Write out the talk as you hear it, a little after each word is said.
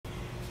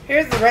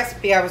Here's the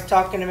recipe I was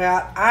talking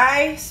about.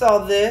 I saw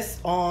this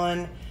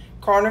on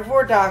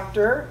Carnivore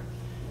Doctor,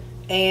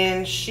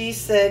 and she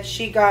said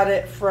she got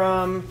it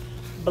from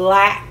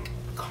Black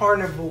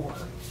Carnivore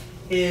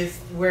is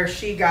where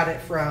she got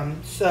it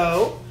from.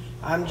 So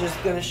I'm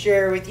just going to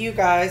share with you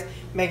guys,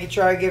 making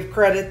sure I give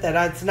credit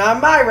that it's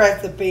not my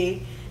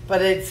recipe,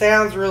 but it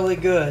sounds really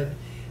good.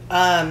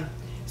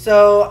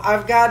 So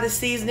I've got a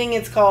seasoning.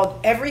 It's called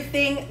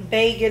Everything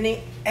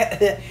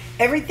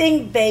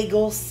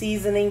Bagel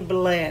Seasoning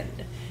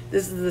Blend.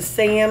 This is the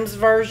Sam's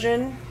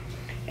version,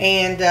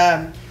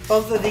 and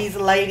both of these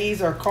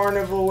ladies are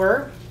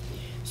carnivore.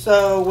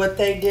 So what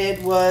they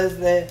did was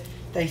that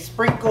they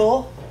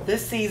sprinkle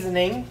this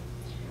seasoning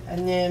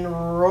and then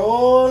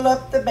roll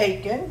up the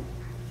bacon.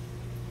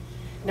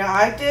 Now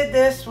I did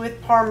this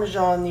with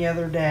Parmesan the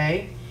other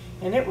day,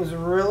 and it was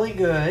really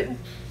good.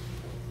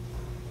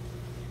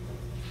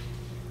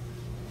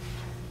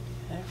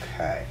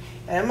 Okay,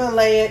 and I'm gonna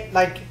lay it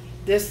like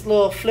this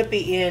little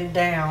flippy end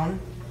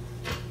down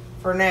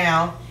for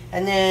now,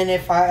 and then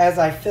as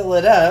I fill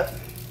it up,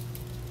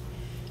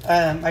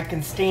 I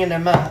can stand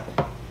them up.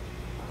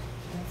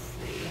 Let's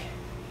see.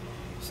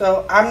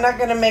 So I'm not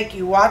gonna make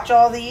you watch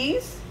all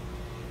these,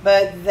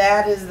 but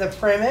that is the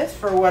premise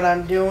for what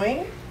I'm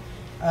doing.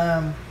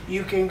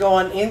 You can go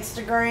on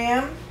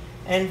Instagram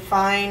and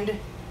find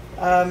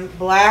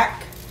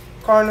Black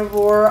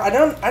Carnivore. I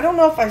don't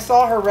know if I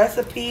saw her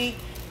recipe.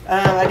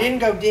 I didn't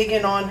go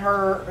digging on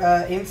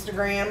her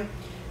Instagram,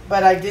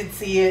 but I did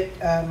see it,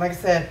 like I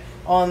said,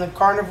 on the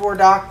Carnivore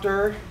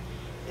Doctor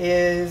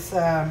is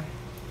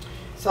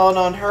saw it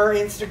on her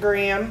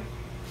Instagram.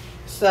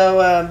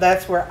 So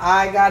that's where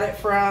I got it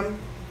from.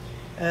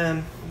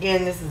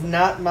 Again, this is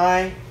not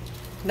my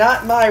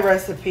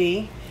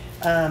recipe.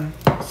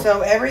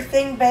 So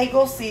Everything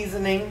Bagel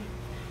Seasoning,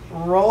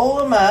 roll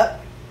them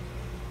up,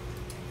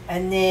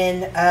 and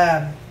then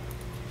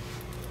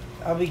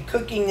I'll be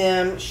cooking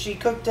them. She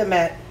cooked them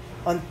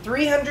on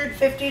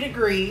 350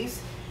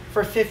 degrees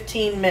for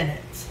 15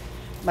 minutes.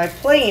 My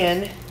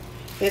plan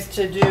is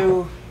to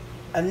do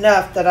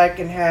enough that I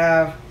can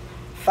have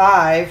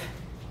 5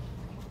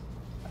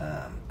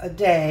 a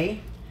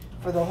day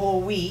for the whole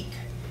week,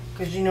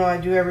 because you know I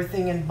do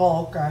everything in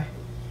bulk.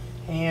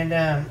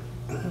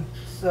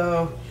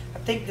 So I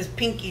think this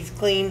pinky's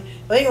clean.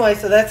 But anyway,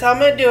 so that's how I'm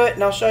going to do it,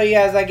 and I'll show you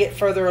as I get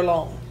further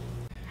along.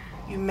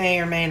 You may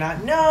or may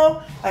not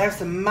know, I have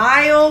some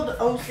mild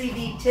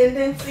OCD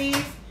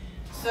tendencies.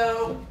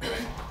 So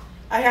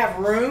I have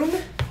room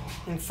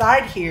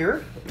inside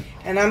here,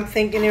 and I'm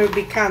thinking it would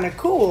be kind of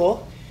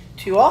cool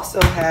to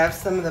also have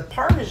some of the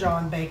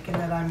Parmesan bacon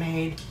that I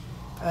made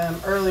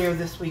earlier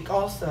this week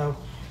also.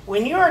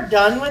 When you are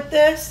done with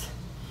this,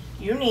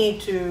 you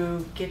need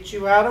to get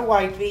you out a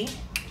wipey.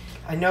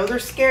 I know they're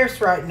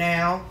scarce right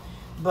now,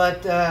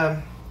 but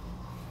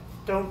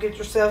don't get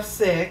yourself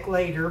sick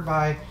later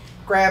by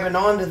grabbing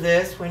onto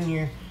this when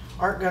you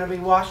aren't going to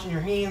be washing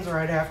your hands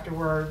right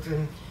afterwards.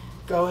 And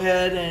go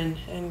ahead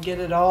and get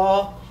it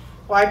all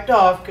wiped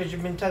off, because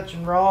you've been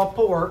touching raw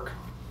pork,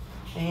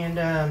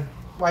 and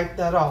wipe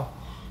that off.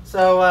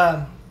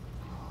 So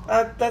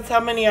that's how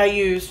many I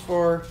use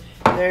for.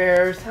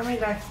 There's, how many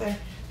did I say?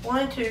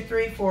 1, 2,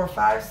 3, 4,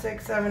 5,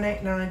 6, 7,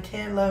 8, 9,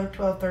 10, 11,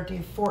 12,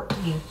 13,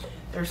 14.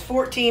 There's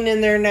 14 in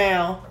there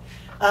now.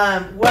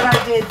 What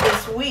I did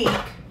this week,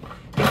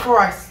 before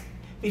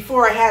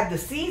I had the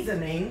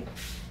seasoning,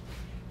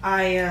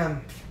 I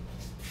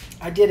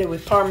did it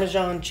with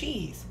Parmesan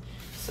cheese.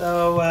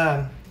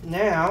 So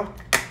now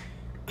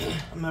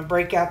I'm gonna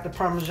break out the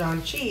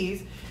Parmesan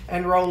cheese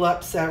and roll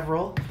up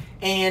several,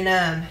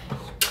 and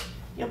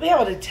you'll be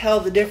able to tell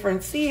the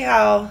difference. See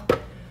how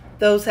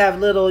those have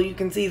little, you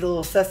can see the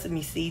little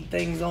sesame seed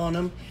things on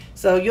them.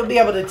 So you'll be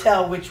able to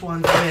tell which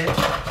one's which.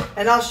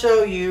 And I'll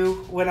show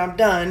you when I'm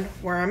done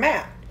where I'm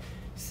at.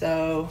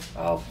 So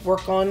I'll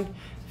work on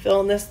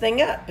filling this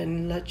thing up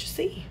and let you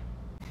see.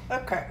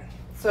 Okay,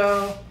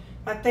 so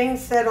my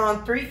thing's set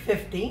on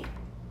 350.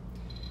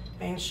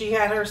 And she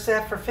had her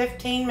set for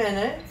 15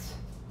 minutes.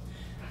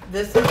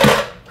 This is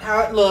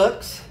how it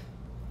looks.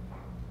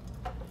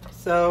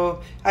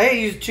 So I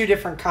used 2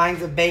 different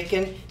kinds of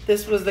bacon.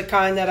 This was the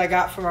kind that I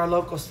got from our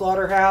local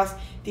slaughterhouse.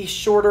 These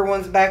shorter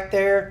ones back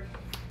there,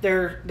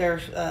 they're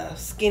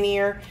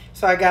skinnier.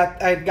 So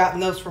I'd gotten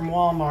those from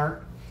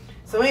Walmart.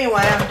 So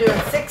anyway, I'm doing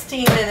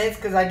 16 minutes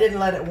because I didn't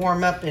let it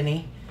warm up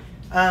any.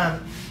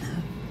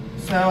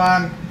 So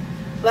I'm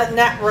letting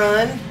that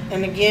run.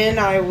 And again,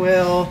 I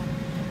will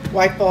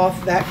wipe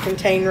off that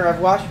container.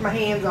 I've washed my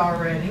hands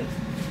already.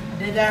 I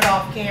did that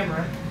off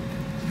camera.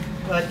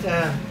 But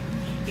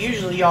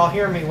usually y'all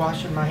hear me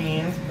washing my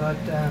hands. But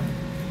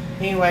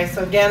anyway,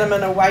 so again, I'm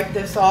going to wipe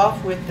this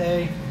off with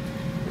the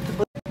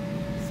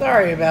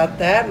sorry about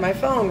that. My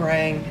phone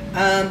rang.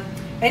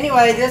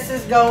 Anyway, this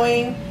is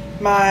going.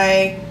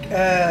 My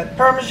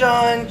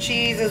Parmesan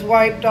cheese is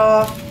wiped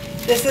off.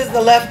 This is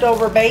the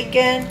leftover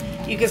bacon.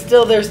 You can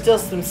there's still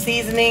some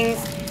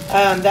seasonings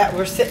that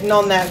were sitting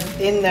on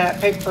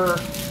that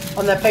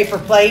paper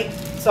plate.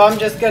 So I'm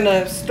just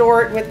gonna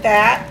store it with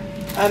that.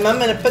 I'm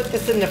going to put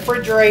this in the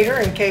refrigerator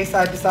in case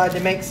I decide to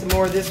make some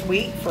more this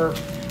week for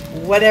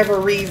whatever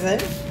reason.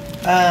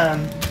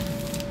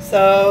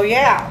 So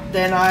yeah,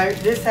 then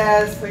this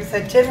has, like I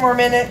said, 10 more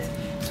minutes.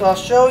 So I'll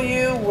show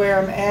you where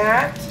I'm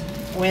at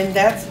when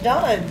that's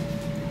done.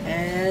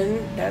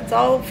 And that's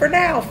all for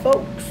now,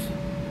 folks.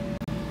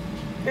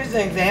 Here's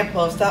an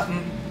example of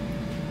something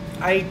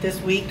I ate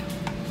this week.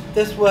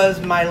 This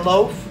was my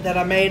loaf that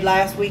I made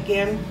last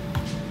weekend.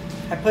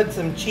 I put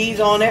some cheese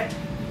on it.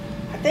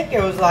 I think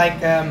it was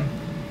like, I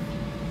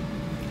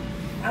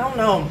don't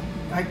know,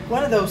 like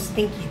one of those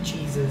stinky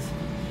cheeses.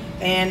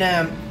 And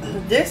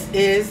this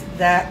is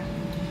that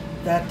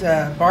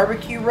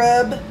barbecue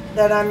rub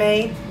that I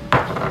made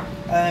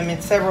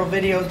in several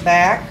videos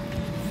back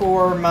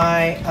for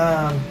my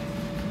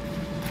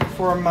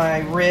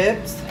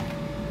ribs.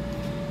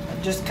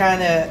 Just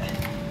kind of,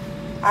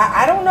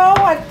 I don't know,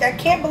 I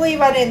can't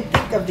believe I didn't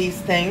think of these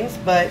things,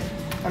 but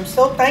I'm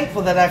so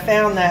thankful that I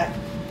found that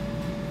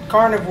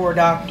carnivore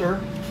doctor.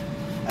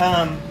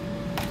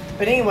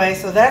 But anyway,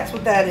 so that's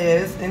what that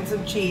is, and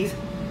some cheese.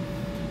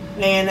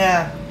 And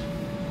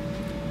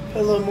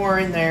put a little more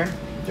in there.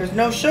 There's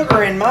no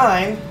sugar in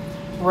mine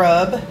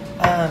rub.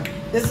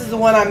 This is the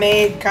one I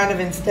made kind of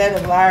instead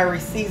of Lowry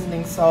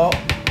seasoning salt.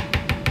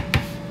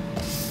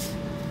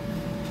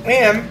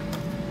 And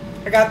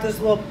I got this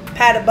little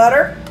pat of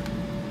butter.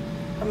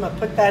 I'm going to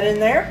put that in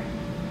there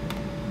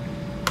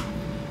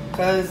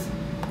because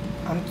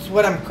it's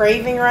what I'm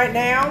craving right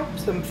now,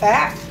 some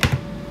fat.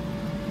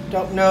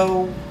 Don't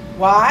know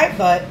why,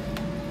 but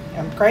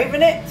I'm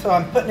craving it, so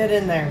I'm putting it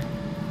in there.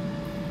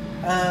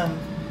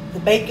 The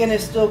bacon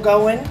is still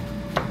going,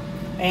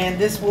 and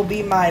this will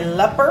be my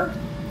leper.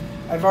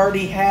 I've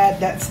already had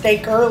that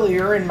steak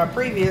earlier in my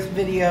previous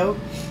video.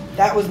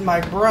 That was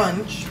my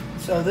brunch,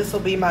 so this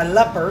will be my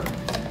leper,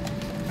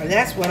 and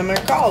that's what I'm going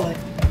to call it.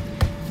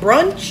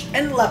 Brunch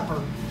and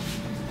leper.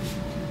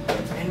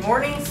 And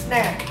morning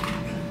snack.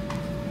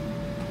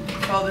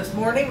 So this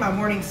morning, my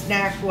morning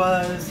snack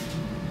was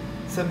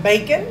some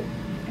bacon,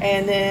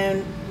 and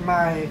then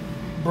my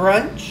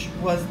brunch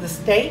was the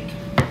steak.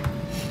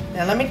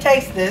 Now let me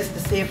taste this to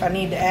see if I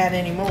need to add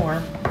any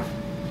more.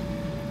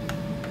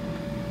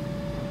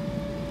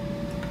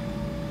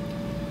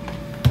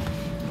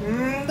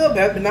 A little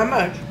bit, but not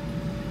much.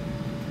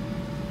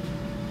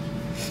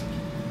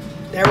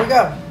 There we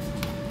go.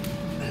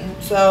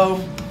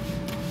 So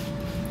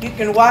you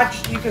can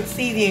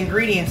see the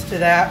ingredients to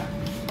that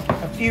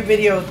a few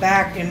videos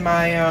back in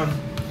my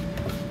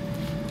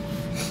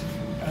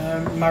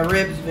my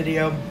ribs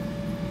video.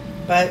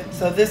 But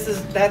so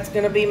that's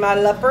gonna be my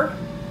leper,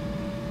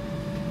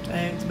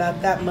 and it's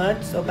about that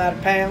much, so about a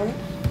pound.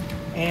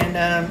 And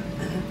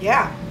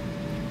yeah,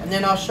 and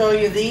then I'll show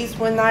you these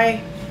when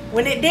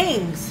it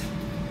dings.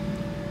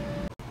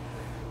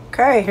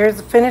 Okay, here's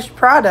the finished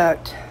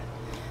product.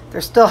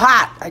 They're still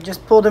hot. I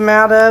just pulled them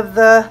out of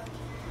the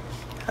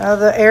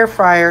air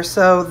fryer.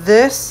 So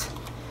that's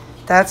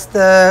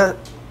the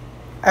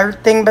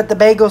everything but the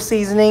bagel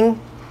seasoning.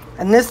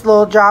 And this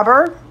little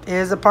jobber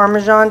is a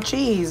Parmesan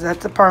cheese.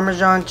 That's a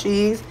Parmesan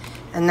cheese.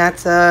 And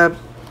that's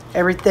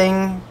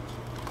everything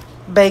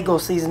bagel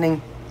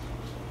seasoning.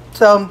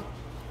 So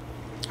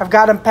I've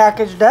got them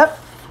packaged up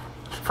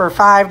for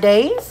 5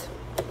 days.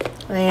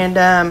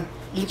 And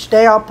each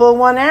day I'll pull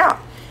one out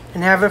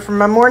and have it for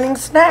my morning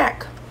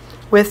snack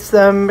with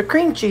some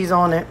cream cheese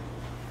on it.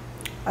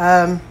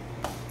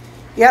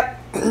 Yep.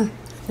 And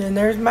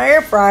there's my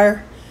air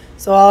fryer.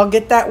 So I'll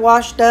get that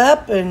washed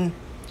up and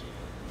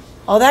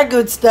all that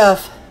good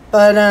stuff.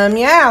 But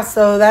yeah,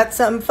 so that's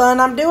something fun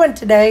I'm doing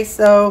today.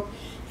 So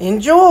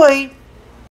enjoy.